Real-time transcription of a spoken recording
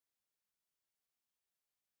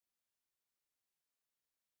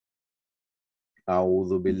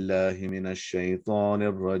أعوذ بالله من الشيطان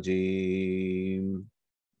الرجيم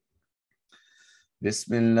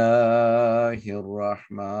بسم الله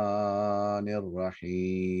الرحمن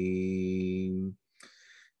الرحيم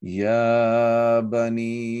يا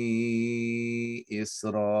بني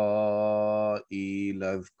إسرائيل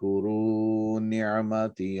اذكروا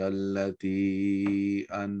نعمتي التي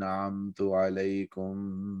أنعمت عليكم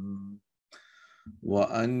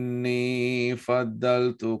وأني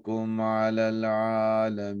فضلتكم على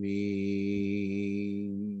العالمين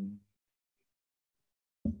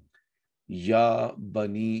Ya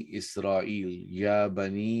Bani Israel, Ya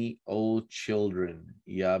Bani, O children,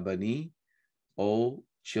 Ya Bani, O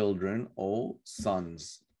children, O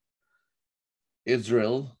sons.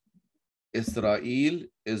 Israel, Israel,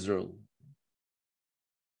 Israel.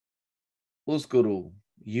 Uskuru,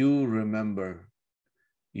 you remember,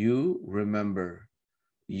 you remember.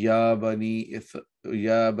 Ya Bani,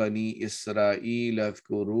 Ya Bani Israel,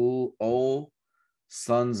 Azkuru, O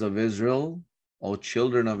sons of Israel, O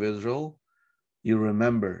children of Israel, you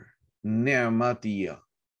remember. Ni'matiya,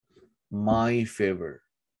 my favor.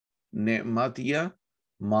 Ni'matiya,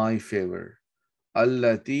 my favor.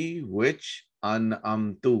 Allati, which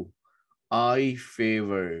an'amtu, I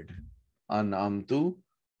favored. An'amtu,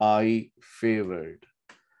 I favored.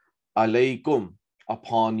 Alaykum,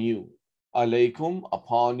 upon you. Alaykum,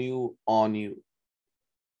 upon you, on you.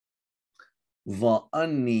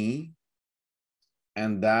 Wa'anni,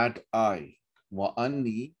 and that I.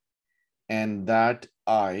 Wa'anni, and that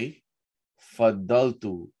I.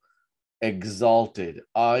 Faddaltu, exalted.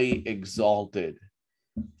 I exalted.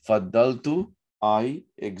 Faddaltu, I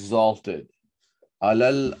exalted.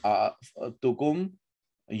 Alal tukum,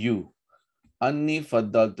 you. Anni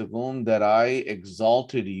faddaltukum, that I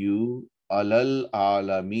exalted you. Alal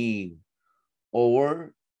alameen,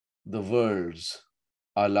 over the worlds.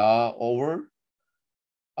 Allah, over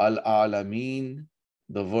al alameen,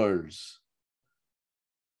 the worlds.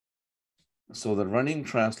 So the running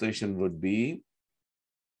translation would be,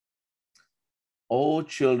 O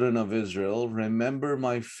children of Israel, remember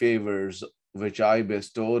my favors which I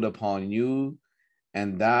bestowed upon you,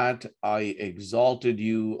 and that I exalted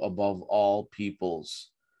you above all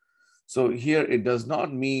peoples. So here it does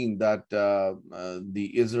not mean that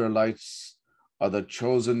the Israelites are the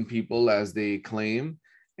chosen people as they claim,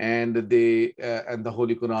 and and the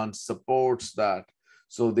Holy Quran supports that.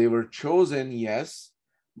 So they were chosen, yes,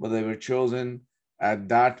 but they were chosen at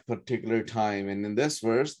that particular time. And in this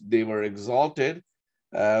verse, they were exalted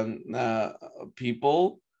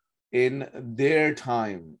people in their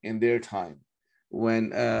time, when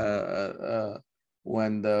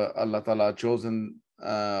the Allah Ta'ala chosen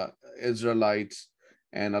Israelites,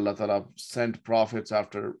 and Allah Ta'ala sent prophets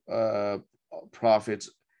after prophets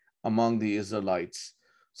among the Israelites.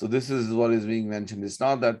 So this is what is being mentioned. It's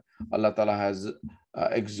not that Allah Ta'ala has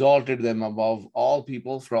exalted them above all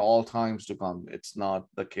people for all times to come. It's not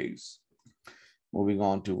the case. Moving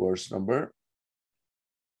on to verse number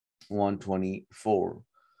 124.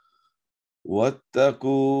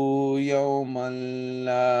 واتقوا يوما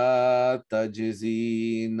لا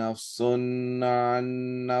تجزي نفس عن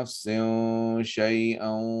نفس شيئا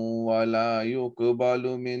ولا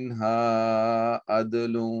يقبل منها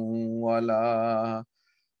عدل ولا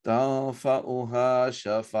تنفعها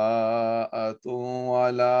شفاعة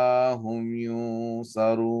ولا هم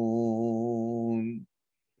ينصرون.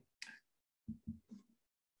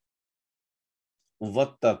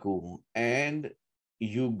 واتقوا, and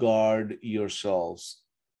you guard yourselves,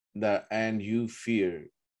 and you fear.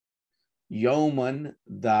 Yawman,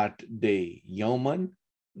 that day. Yawman,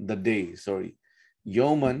 the day, sorry.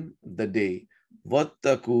 Yawman, the day.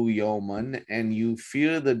 Wattaku yawman, and you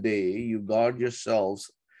fear the day, you guard yourselves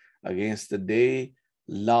against the day.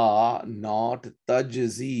 La, not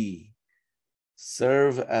tajzi,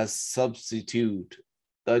 serve as substitute.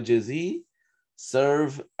 Tajzi,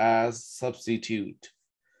 serve as substitute.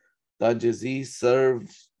 Tajzi,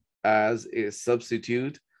 serves as a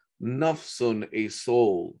substitute. Nafsun, a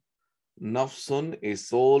soul. Nafsun, a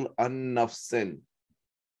soul. An nafsin,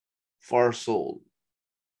 for soul.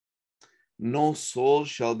 No soul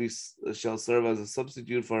shall serve as a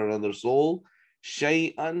substitute for another soul.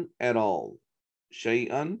 Shay'an, at all.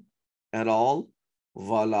 Shay'an, at all.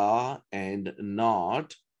 Wala, and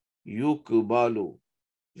not. Yukubalu,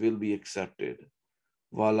 will be accepted.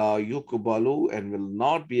 Wala yukubalu, and will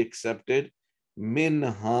not be accepted.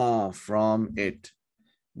 Minha, from it.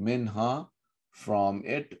 Minha, from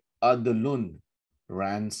it. Adlun,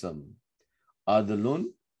 ransom.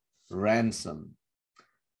 Adlun, ransom.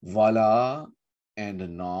 Wala,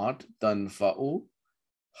 and not. Tanfa'u,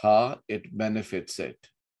 ha, it benefits it.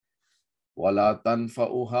 وَلَا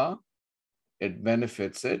تَنْفَعُهَا, it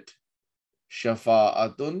benefits it.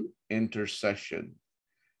 Shafa'atun, intercession.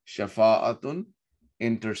 Shafa'atun,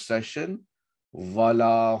 intercession.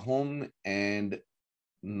 Walahum, and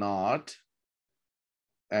not,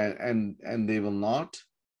 and they will not.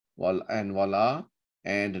 Wala,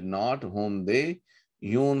 and not whom they.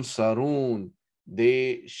 Yunsarun,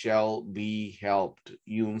 they shall be helped.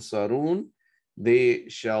 Yunsarun, they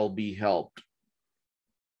shall be helped.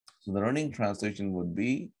 So the running translation would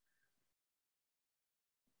be,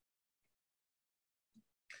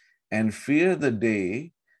 and fear the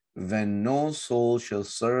day when no soul shall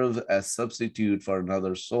serve as substitute for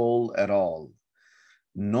another soul at all,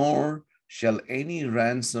 nor shall any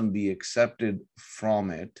ransom be accepted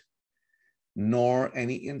from it, nor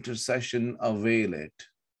any intercession avail it,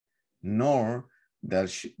 nor that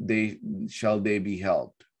shall they be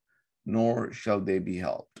helped, nor shall they be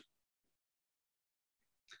helped.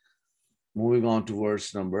 Moving on to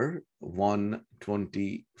verse number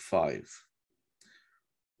 125.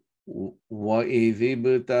 وَإِذِ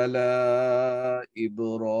ابْتَلَى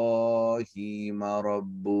إِبْرَاهِيمَ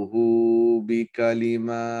رَبُّهُ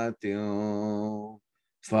بِكَلِمَاتٍ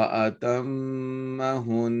فَأَتَمَّهُنَّ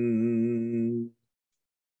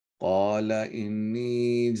قَالَ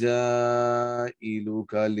إِنِّي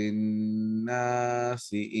جَاعِلُكَ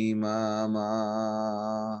لِلنَّاسِ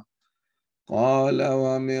إِمَامًا قَالَ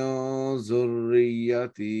وَمِنْ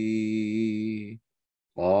ذُرِّيَّتِي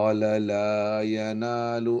قال لا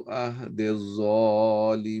ينال أهد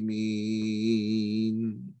الظالمين.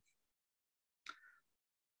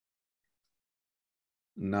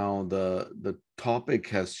 Now the topic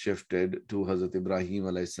has shifted to Hazrat Ibrahim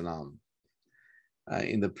alayhi salam.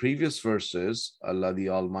 In the previous verses, Allah the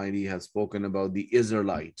Almighty has spoken about the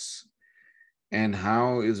Israelites and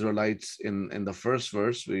how Israelites in the first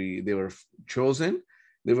verse, they were chosen.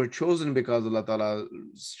 They were chosen because Allah Ta'ala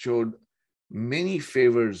showed many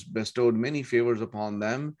favors, bestowed many favors upon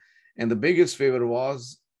them. And the biggest favor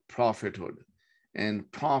was prophethood.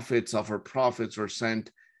 And prophets of our prophets were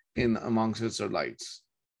sent in amongst Israelites.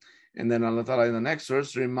 And then Allah Ta'ala in the next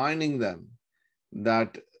verse reminding them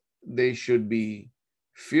that they should be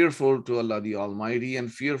fearful to Allah the Almighty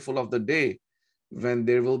and fearful of the day when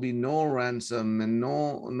there will be no ransom and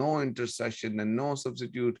no intercession and no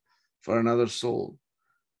substitute for another soul.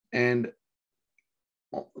 And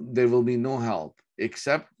there will be no help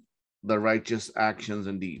except the righteous actions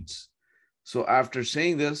and deeds. So after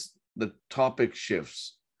saying this, the topic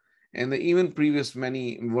shifts. And even previous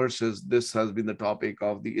many verses, this has been the topic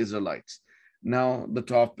of the Israelites. Now the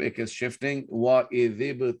topic is shifting. Wa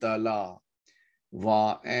idhibtala.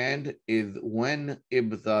 Wa, and is when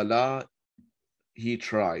ibtala, he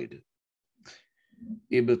tried.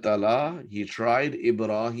 Ibtala, he tried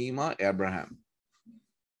Ibrahima, Abraham.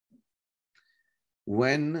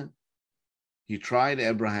 When he tried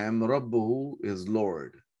Abraham, Rabbuhu, his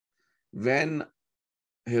Lord. When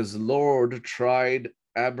his Lord tried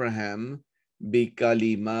Abraham,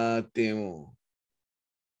 bikalimatin,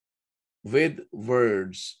 with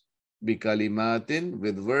words, bikalimatin,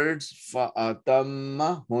 with words,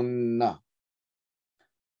 fa'atammahunna,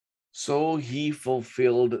 so he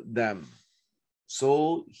fulfilled them.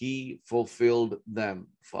 So he fulfilled them.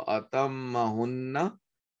 Fa'atammahunna,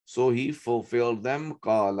 so he fulfilled them.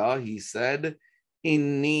 Qala, he said,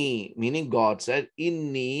 inni, meaning God said,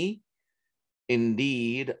 inni,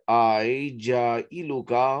 indeed, I,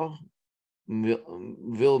 ja'iluka,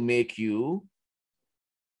 will make you,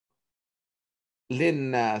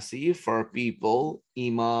 linnasi, for people,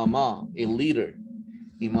 imama, a leader.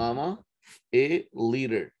 Imama, a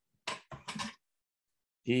leader.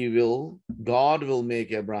 God will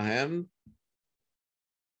make Abraham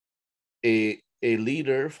a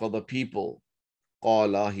leader for the people.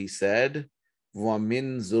 Qala, he said, wa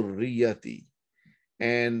min zurriyati,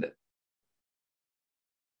 and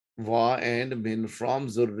wa and min, from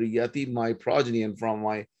zurriyati, my progeny, and from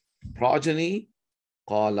my progeny.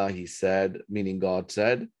 Qala, he said, meaning God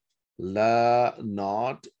said, la,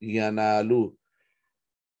 not, yanalu,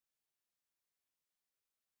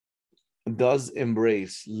 does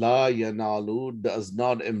embrace, la yanalu, does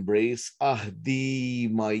not embrace, ahdi,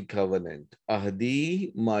 my covenant,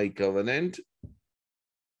 ahdi, my covenant,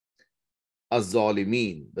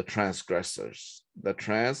 az-zalimin, the transgressors, the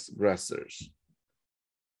transgressors.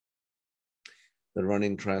 The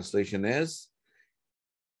running translation is,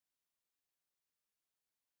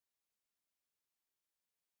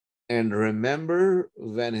 and remember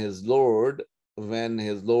when his Lord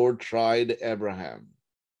tried Abraham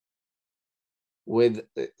with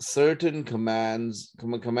certain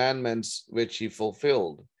commandments which he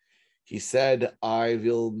fulfilled. He said, I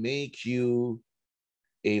will make you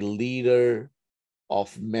a leader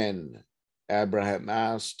of men. Abraham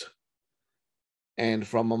asked, and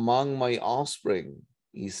from among my offspring,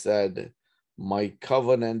 he said, my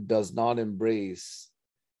covenant does not embrace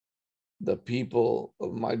the people,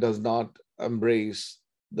 does not embrace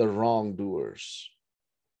the wrongdoers.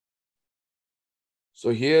 So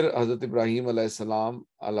here, Hazrat Ibrahim alayhi salam,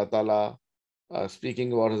 Allah Ta'ala,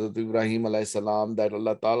 speaking about Hazrat Ibrahim alayhi salam, that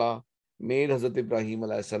Allah Ta'ala made Hazrat Ibrahim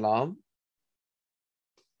alayhi salam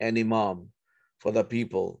an imam for the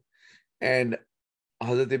people. And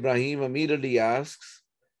Hazrat Ibrahim immediately asks,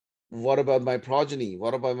 what about my progeny?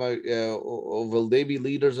 What about my, will they be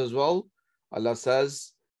leaders as well? Allah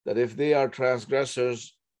says that if they are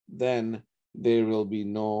transgressors, then there will be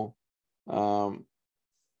no,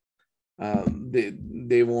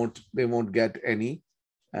 they won't get any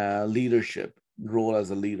leadership role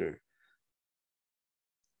as a leader.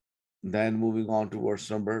 Then moving on to verse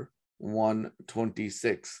number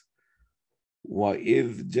 126.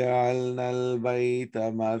 وَإِذْ جَعَلْنَا الْبَيْتَ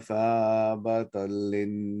مَثَابَةً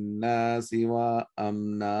لِلنَّاسِ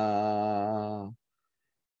وَأَمْنًا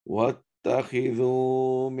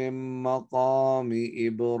وَاتَّخِذُوا مِن مَّقَامِ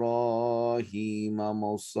إِبْرَاهِيمَ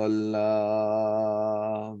مُصَلًّى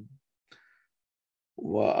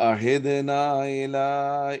وَأَعِدْنَا إِلَى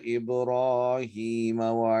إِبْرَاهِيمَ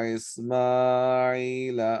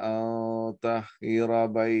وَإِسْمَاعِيلَ أَن طَهِّرَ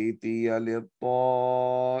بَيْتِيَ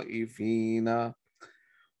لِلطَّائِفِينَ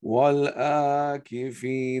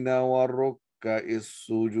وَالْآكِفِينَ وَالرُّكَّعِ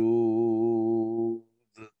السُّجُودِ.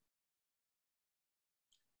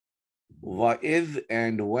 وَإِذْ,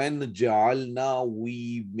 and when جَعَلْنَا,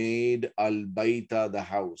 we made al-bayta, the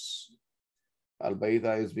house.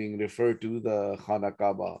 Al-Bayta is being referred to the Khana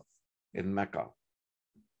Kaaba in Mecca.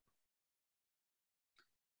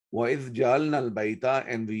 وَإِذْ جَعَلْنَا الْبَيْتَ,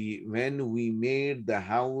 and when we made the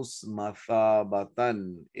house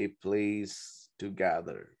mathabatan, a place to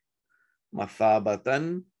gather.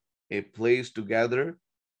 Mathabatan, a place to gather.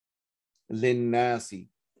 Linnasi,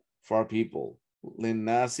 for people.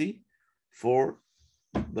 Linnasi, for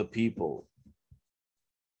the people.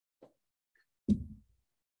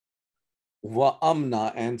 Wa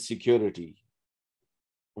amna, and security.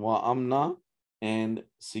 Wa amna, and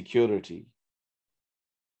security.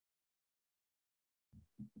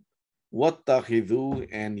 Wattakhidhu,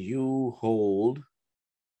 and you hold,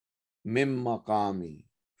 mim maqami,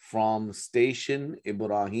 from station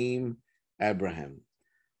Ibrahim, Abraham.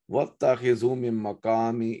 Wattakhidhu mim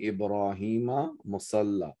maqami Ibrahima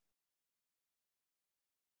musalla,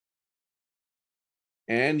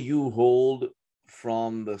 and you hold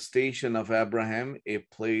from the station of Abraham a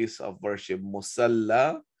place of worship.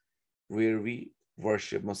 Musalla, where we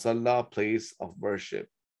worship. Musalla, place of worship.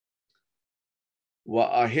 Wa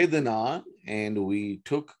ahidna, and we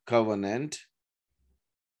took covenant.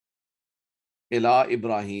 Ila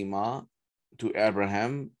Ibrahima, to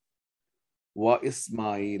Abraham. Wa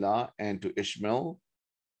Ismaila, and to Ishmael.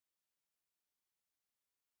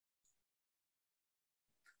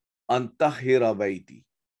 Antahira baiti.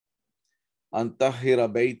 Antahira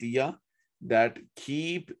baitiya, that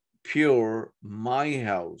keep pure my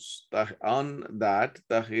house. On that,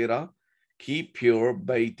 tahira, keep pure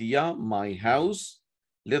baitiya, my house.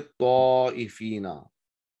 Litta'ifina,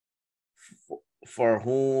 for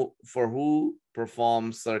who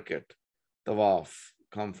perform circuit. Tawaf,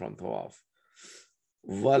 come from tawaf.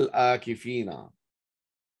 Wal akifina,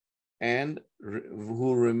 and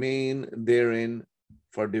who remain therein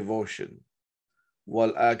for devotion.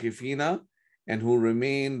 Wal akifina, and who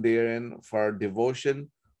remain therein for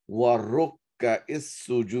devotion. Warukka is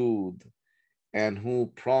sujud, and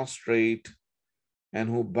who prostrate, and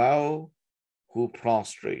who bow, who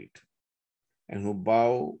prostrate, and who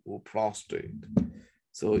bow, who prostrate.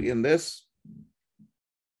 So in this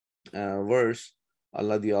verse,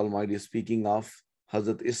 Allah the Almighty is speaking of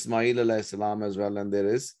Hazrat Ismail alayhi salam as well, and there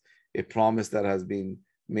is a promise that has been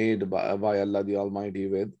made by Allah the Almighty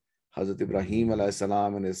with Hazrat Ibrahim alayhi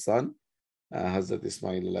salam and his son Hazrat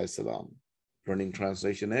Ismail alayhi salam. Running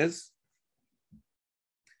translation is,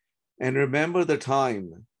 and remember the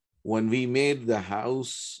time when we made the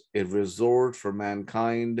house a resort for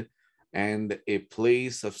mankind and a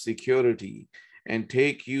place of security, and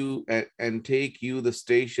take you the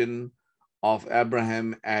station of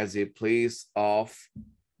Abraham as a place of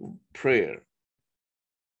prayer.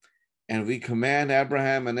 And we command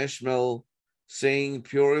Abraham and Ishmael, saying,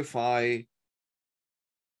 purify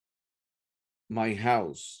my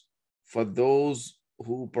house for those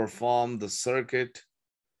who perform the circuit,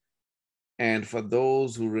 and for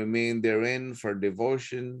those who remain therein for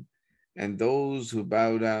devotion, and those who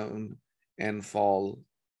bow down and fall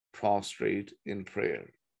prostrate in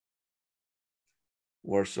prayer.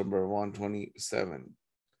 Verse number 127.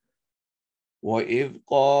 وَإِذْ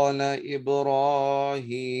قَالَ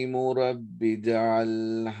إِبْرَاهِيمُ رَبِّ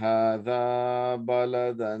اجْعَلْ هَذَا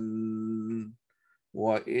بَلَدًا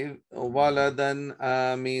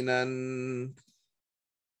آمِنًا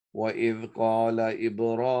وَإِذْ قَالَ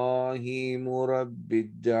إِبْرَاهِيمُ رَبِّ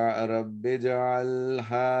اجْعَلْ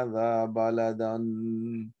هَذَا بَلَدًا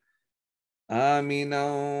آمِنًا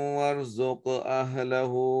وَارْزُقْ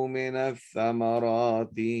أَهْلَهُ مِنَ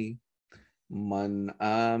الثَّمَرَاتِ من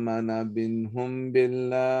آمن منهم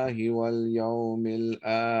بالله واليوم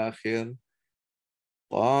الآخر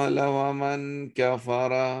قال ومن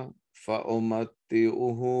كفر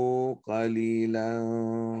فأمتئه قليلا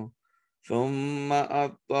ثم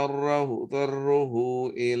أضطره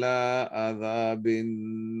إلى عذاب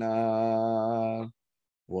النار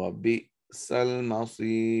وبئس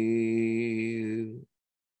المصير.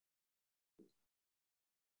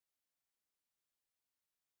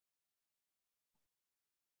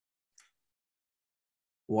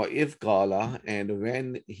 وَإِذْ قَالَ, and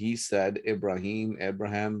when he said, Abraham,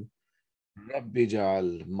 Rabbi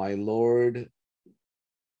Jal, my Lord,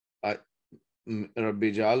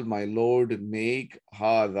 Rabbi Jal, my Lord, make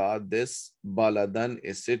hadha, this, baladan,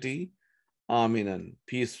 a city, aminan,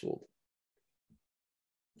 peaceful.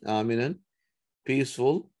 Aminan,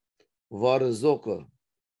 peaceful, warzuk,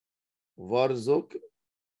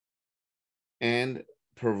 and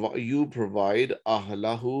you provide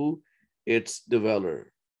ahlahu, its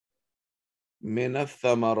dweller.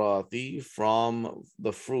 Minathamarati, from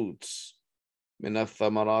the fruits.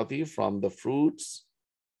 Minathamarati, from the fruits.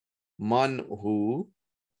 Man, who.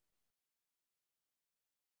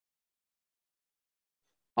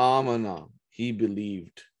 Amana, he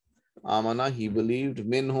believed. Amana, he believed.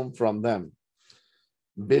 Minhum, from them.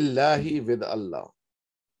 Billahi, with Allah.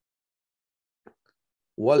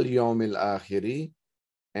 Wal yawmil akhiri,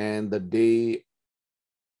 and the day,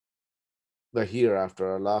 the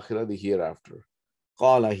hereafter. Al-akhirah, the hereafter.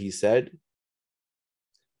 Qala, he said.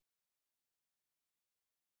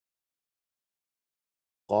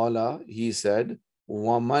 Qala, he said,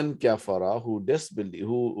 Waman kafara,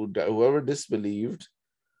 whoever disbelieved,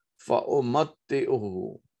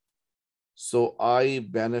 fa'umatti'uhu, so I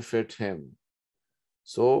benefit him.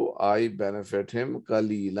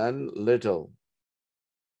 Qalilan, little.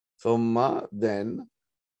 Thumma, then,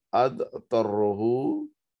 adtarruhu,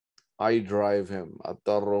 I drive him.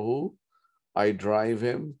 Adtarruhu, I drive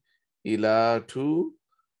him. Ila, to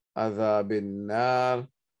adhabin nar,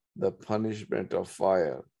 the punishment of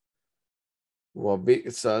fire. Wa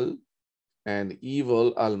bi'sal, and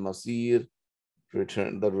evil, al-masir,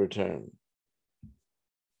 the return.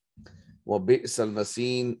 Wa bi'sal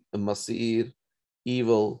masir,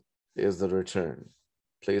 evil is the return,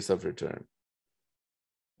 place of return.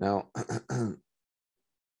 Now,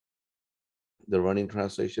 the running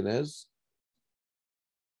translation is,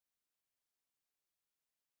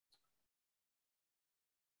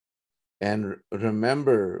 and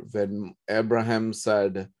remember when Abraham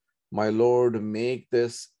said, my Lord, make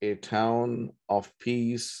this a town of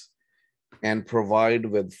peace and provide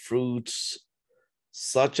with fruits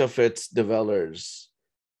such of its dwellers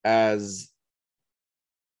as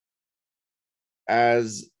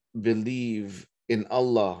believe in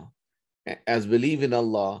Allah,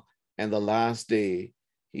 and the last day.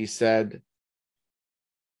 He said,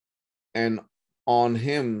 and on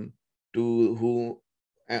him to who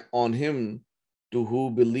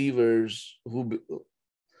believers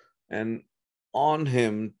and on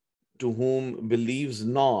him to whom believes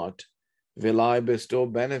not will I bestow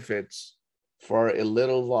benefits for a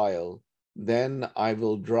little while, then I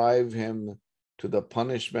will drive him to the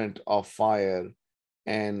punishment of fire,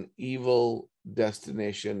 and evil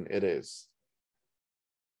destination it is.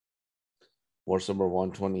 Verse number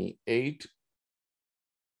 128.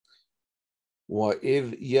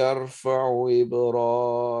 وَإِذْ يَرْفَعُ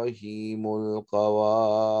إِبْرَاهِيمُ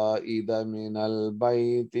الْقَوَائِدَ مِنَ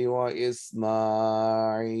الْبَيْتِ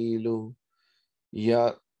وَإِسْمَاعِيلُ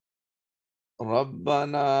يَا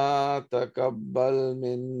رَبَّنَا تَقَبَّلْ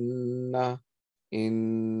مِنَّا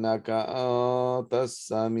إِنَّكَ أَنْتَ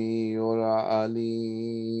السَّمِيعُ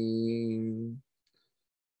الْعَلِيمُ.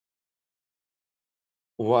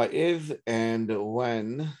 وَإِذْ, and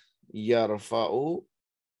when, يَرْفَعُ,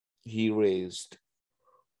 he raised.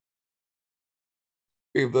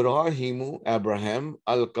 Ibrahimu, Abraham,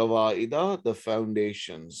 al-Qawaida, the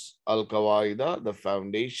foundations. Al-Qawaida, the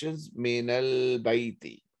foundations, min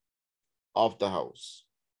al-Bayti, of the house.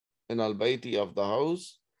 In al-Bayti, of the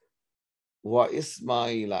house, wa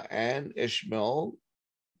Ismaila and Ishmael,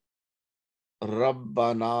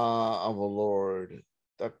 Rabbana, our Lord,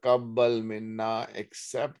 taqabbal minna,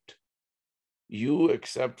 you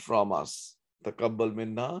accept from us. Taqabbal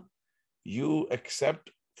minna, you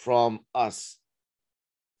accept from us.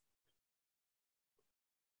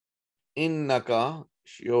 Innaka,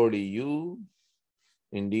 surely you,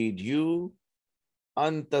 indeed you,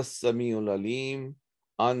 anta samiul alim,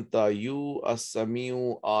 anta you,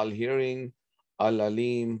 as-samiu, all hearing,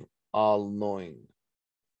 al-alim, all knowing.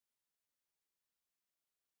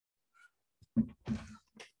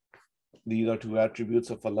 These are two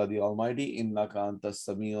attributes of Allah the Almighty. Innaka anta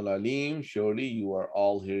samiul alim, surely you are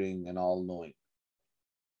all hearing and all knowing.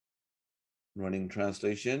 Running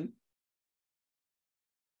translation.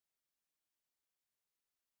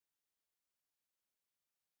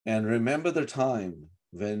 And remember the time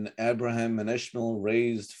when Abraham and Ishmael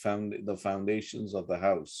raised the foundations of the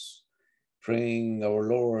house, praying, our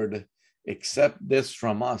Lord, accept this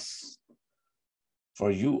from us,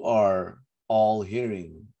 for you are all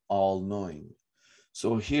hearing, all knowing.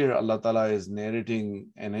 So here Allah Ta'ala is narrating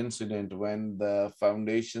an incident when the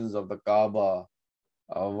foundations of the Kaaba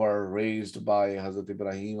were raised by Hazrat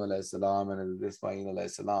Ibrahim alayhi salam and Hazrat Ismail alayhi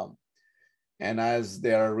salam. And as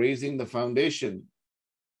they are raising the foundation,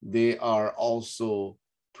 they are also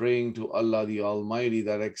praying to Allah the Almighty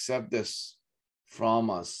that accept this from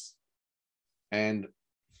us and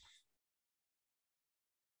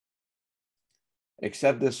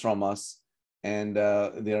accept this from us. And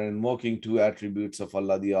they are invoking two attributes of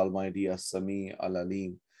Allah the Almighty, As-Sami,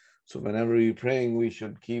 Al-Alim. So whenever we're praying, we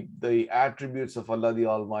should keep the attributes of Allah the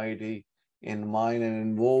Almighty in mind and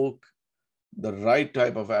invoke the right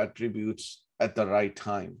type of attributes at the right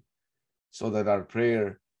time, so that our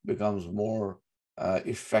prayer becomes more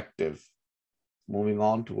effective. Moving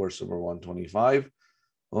on to verse number 125.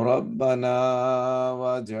 رَبَّنَا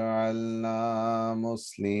وَجَعَلْنَا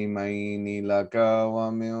مُسْلِمَيْنِ لَكَ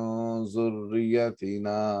وَمِن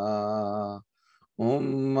ذُرِّيَّتِنَا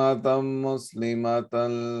أُمَّةً مُسْلِمَةً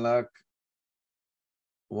لَكَ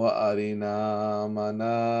وَأَرِنَا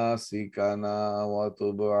مَنَاسِكَنَا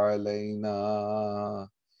وَتُبْ عَلَيْنَا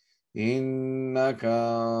إِنَّكَ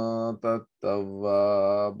أَنْتَ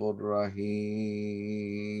التَّوَّابُ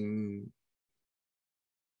الرَّحِيمُ.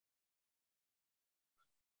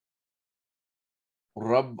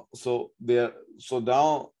 So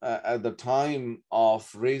now at the time of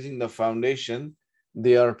raising the foundation,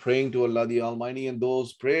 they are praying to Allah the Almighty, and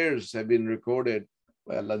those prayers have been recorded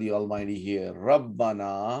by Allah the Almighty here.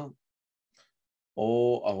 Rabbana,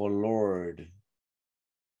 O our Lord,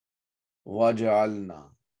 waj'alna,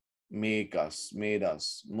 made us,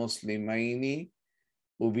 muslimaini,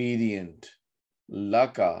 obedient,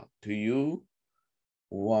 laka, to you,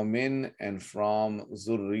 wamin, and from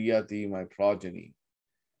zurriyati, my progeny.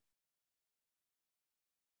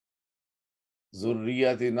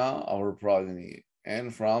 Zurriyatina, our progeny,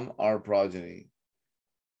 and from our progeny.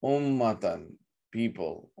 Ummatan,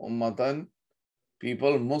 people. Ummatan,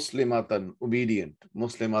 people. Muslimatan, obedient.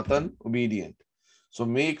 Muslimatan, obedient. So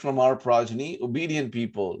make from our progeny obedient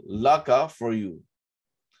people. Laka, for you.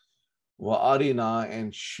 Wa'arina,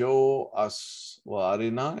 and show us.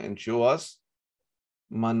 Wa'arina, and show us.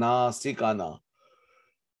 Manasikana,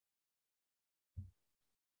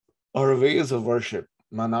 our ways of worship.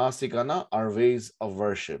 Manasikana, our ways of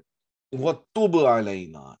worship. وَتُبْ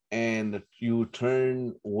عَلَيْنَا, and you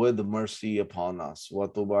turn with mercy upon us.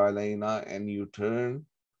 وَتُبْ عَلَيْنَا, and you turn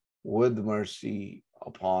with mercy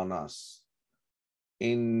upon us.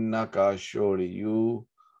 إِنَّكَ, surely you,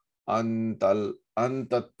 أَنْتَ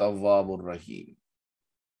التَّوَّابُ الرَّحِيمُ.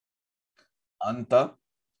 Anta,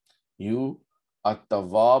 you,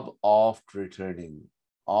 at-tawwab, oft returning,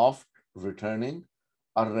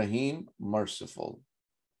 ar-rahim, merciful.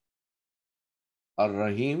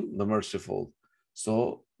 Ar-Rahim, the merciful.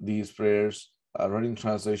 So these prayers, running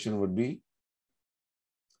translation would be,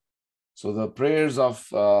 so the prayers of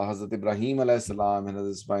Hazrat Ibrahim alayhi salam and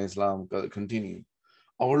Hazrat Ismail salam continue.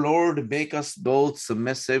 Our Lord, make us both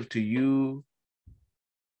submissive to you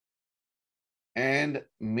and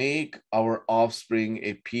make our offspring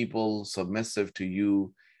a people submissive to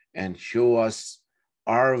you, and show us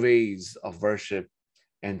our ways of worship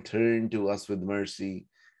and turn to us with mercy,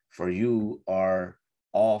 for you are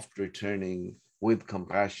oft returning with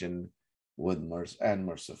compassion, with mercy and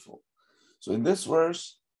merciful. So in this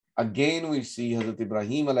verse, again we see Hazrat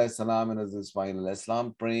Ibrahim alayhi salam and Hazrat Ismail alayhi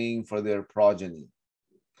salam praying for their progeny.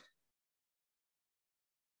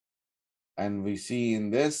 And we see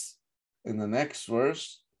in the next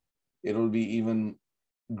verse, it will be even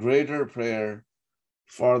greater prayer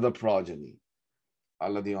for the progeny.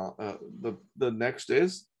 The next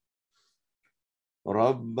is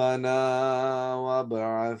رَبَّنَا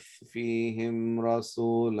وَابْعَثْ فِيهِمْ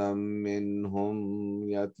رَسُولًا مِّنْهُمْ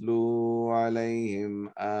يَتْلُو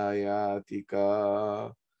عَلَيْهِمْ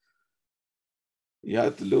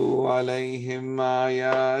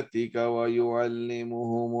آياتك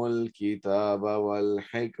ويعلمهم الكتاب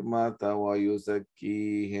والحكمة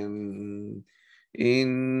ويزكيهم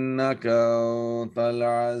إنك أنت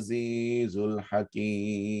العزيز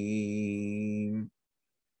الحكيم.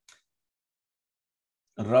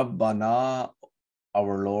 Rabbana,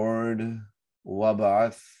 our Lord,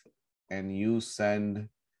 wab'ath, and you send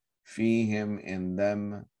fihim, in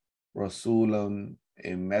them, Rasulan,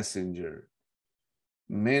 a messenger,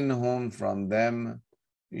 minhum, from them,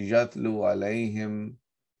 yatlu alayhim,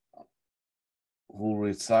 who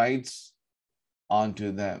recites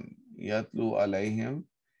unto them. Yatlu alayhim,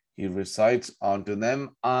 he recites unto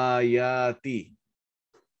them, ayati,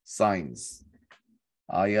 signs.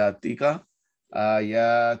 Ayatika,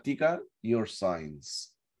 your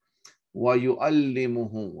signs. Wa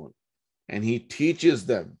yu'allimuhum, and he teaches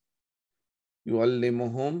them.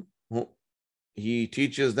 Yu'allimuhum, he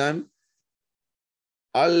teaches them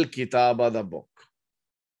al-kitaba, the book,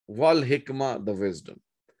 wal hikmah, the wisdom,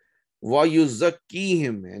 wa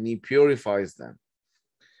yuzakkihim, and he purifies them.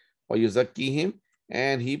 Wa yuzakkihim,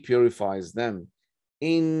 and he purifies them.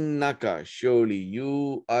 Innaka, surely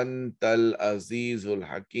you, antal azizul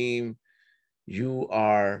hakim, you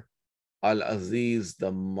are al-aziz,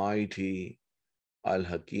 the mighty,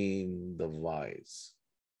 al-hakim, the wise.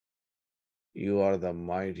 You are the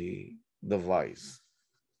mighty, the wise.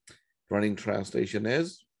 Running translation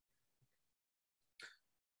is,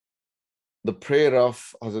 the prayer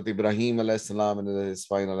of Hazrat Ibrahim alayhis salam and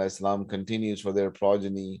Ismail alayhis salam continues for their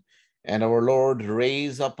progeny, and our Lord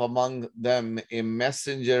raise up among them a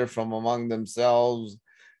messenger from among themselves,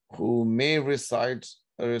 who may recite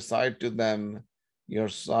to them your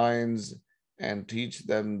signs and teach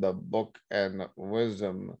them the book and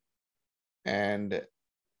wisdom, and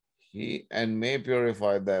may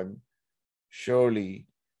purify them. Surely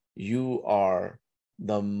you are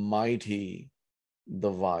the mighty,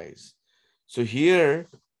 the wise. So here,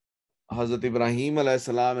 Hazrat Ibrahim alayhis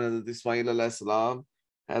salam and Hazrat Ismail alayhis salam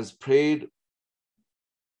has prayed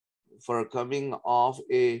for coming of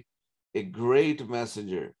a great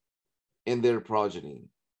messenger in their progeny.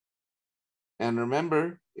 And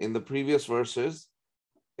remember, in the previous verses,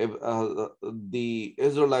 the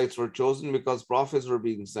Israelites were chosen because prophets were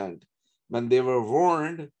being sent. When they were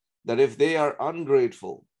warned that if they are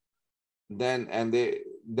ungrateful, then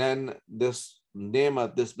this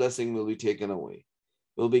ne'mat, this blessing will be taken away,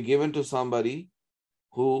 will be given to somebody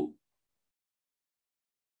who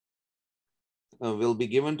will be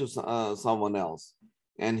given to someone else.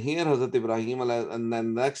 And here Hazrat Ibrahim and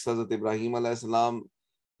then next Hazrat Ibrahim alayhi salam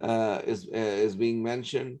is being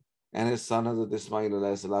mentioned, and his son Hazrat Ismail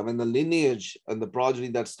alayhi salam, and the lineage and the progeny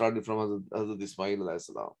that started from Hazrat Ismail alayhi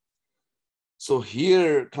salam. So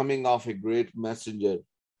here, coming off a great messenger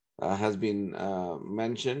has been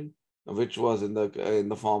mentioned, which was in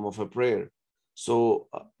the form of a prayer. So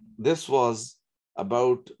this was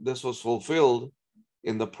fulfilled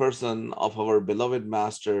in the person of our beloved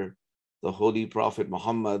master, the Holy Prophet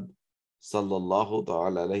Muhammad sallallahu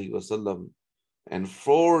ta'ala alayhi wasallam. And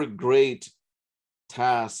 4 great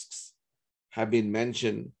tasks have been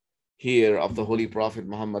mentioned here of the Holy Prophet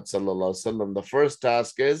Muhammad sallallahu alaihi wasallam. The first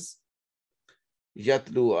task is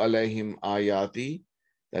yatlu alayhim ayati,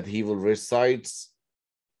 that he will recite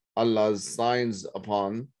Allah's signs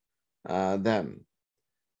upon them.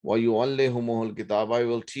 Wa yu'allimuhul kitab, I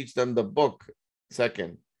will teach them the book.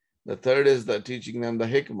 Second. The third is the teaching them the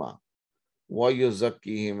hikmah. Wa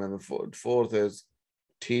yuzakkihim, and the fourth is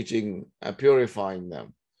teaching, purifying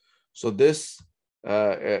them. So this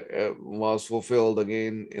was fulfilled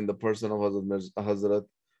again in the person of Hazrat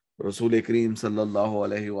Rasul Kareem sallallahu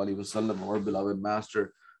alayhi wa sallam, our beloved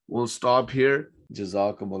master. We'll stop here.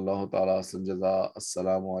 Jazakumullahu ta'ala san jaza.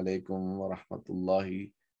 Assalamu alaikum wa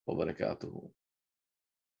rahmatullahi wa barakatuhu.